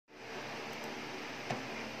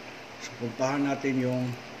So, puntahan natin yung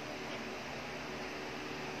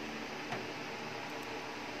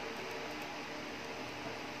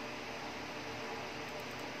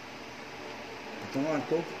ito nga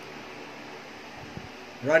ito.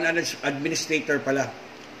 Run as administrator pala.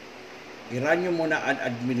 I-run nyo muna an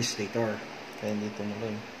administrator. Kaya hindi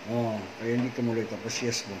tumuloy. Oo, kaya hindi tumuloy. Tapos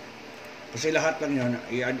yes mo. Kasi lahat lang yun,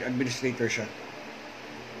 i-administrator siya.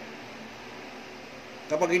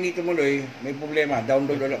 Kapag hindi tumuloy, may problema.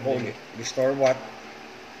 Download ulit ko ulit. Restore what?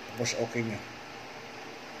 Tapos okay niya.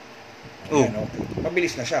 Ayan, okay.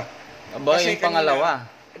 Mabilis na siya. Aba, kasi yung pangalawa.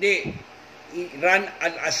 Hindi, run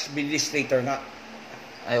as administrator nga.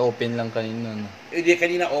 Ay, open lang kanina. No? Hindi,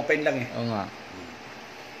 kanina open lang eh. Oo nga.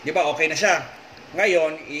 Di ba, okay na siya.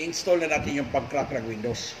 Ngayon, i-install na natin yung pag-crack ng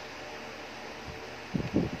Windows.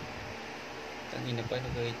 Kanina pa,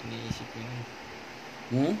 kahit iniisip ko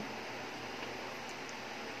Hmm? yun.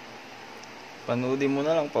 Panoodin mo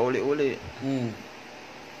na lang, pauli-uli.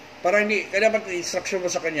 Para hindi, kaya dapat instruction mo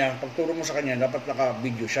sa kanya, pagturo mo sa kanya, dapat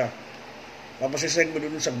naka-video siya. Tapos i-send mo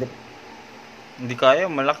doon sa group. Hindi kaya,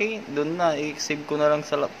 malaki. Doon na, i-save ko na lang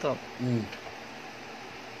sa laptop.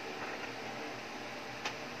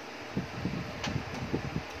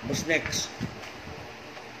 What's next?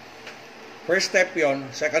 First step yon.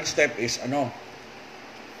 Second step is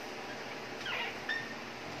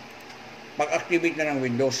pag-activate na ng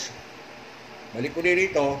Windows. Balik ko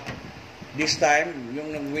dito. This time,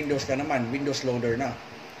 yung Windows na naman, Windows Loader na.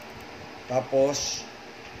 Tapos,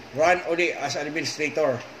 run ulit as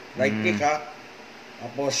administrator. Right click ha.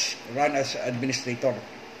 Tapos, run as administrator.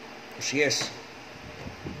 Tapos yes.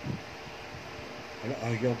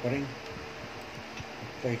 Ayaw pa rin.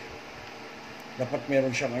 Okay. Dapat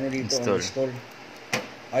meron siyang dito, install.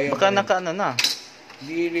 Ayaw baka naka-ano na.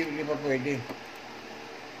 Hindi pa pwede.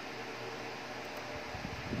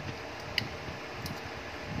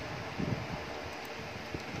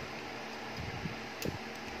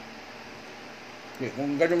 Okay,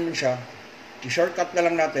 kung ganun siya, i-shortcut na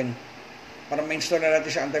lang natin para ma-install na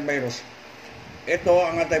natin sa antivirus. Ito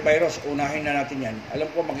ang antivirus, unahin na natin yan. Alam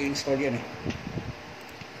ko mag-i-install yan eh.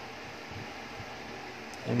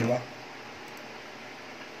 Diba?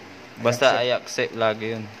 Basta I accept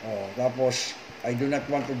lagi yun. Tapos I do not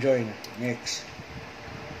want to join. Next.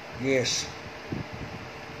 Yes.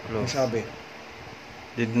 Ano sabi?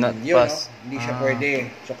 Did not yun, pass. Hindi siya pwede.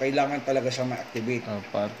 So kailangan talaga siya ma-activate.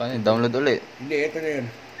 Paano? Download ulit. Hindi, ito na yun.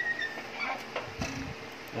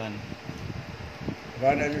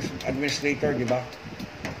 Run as administrator, di ba?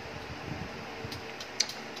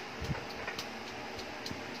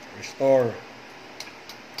 Restore.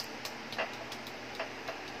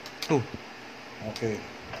 Okay.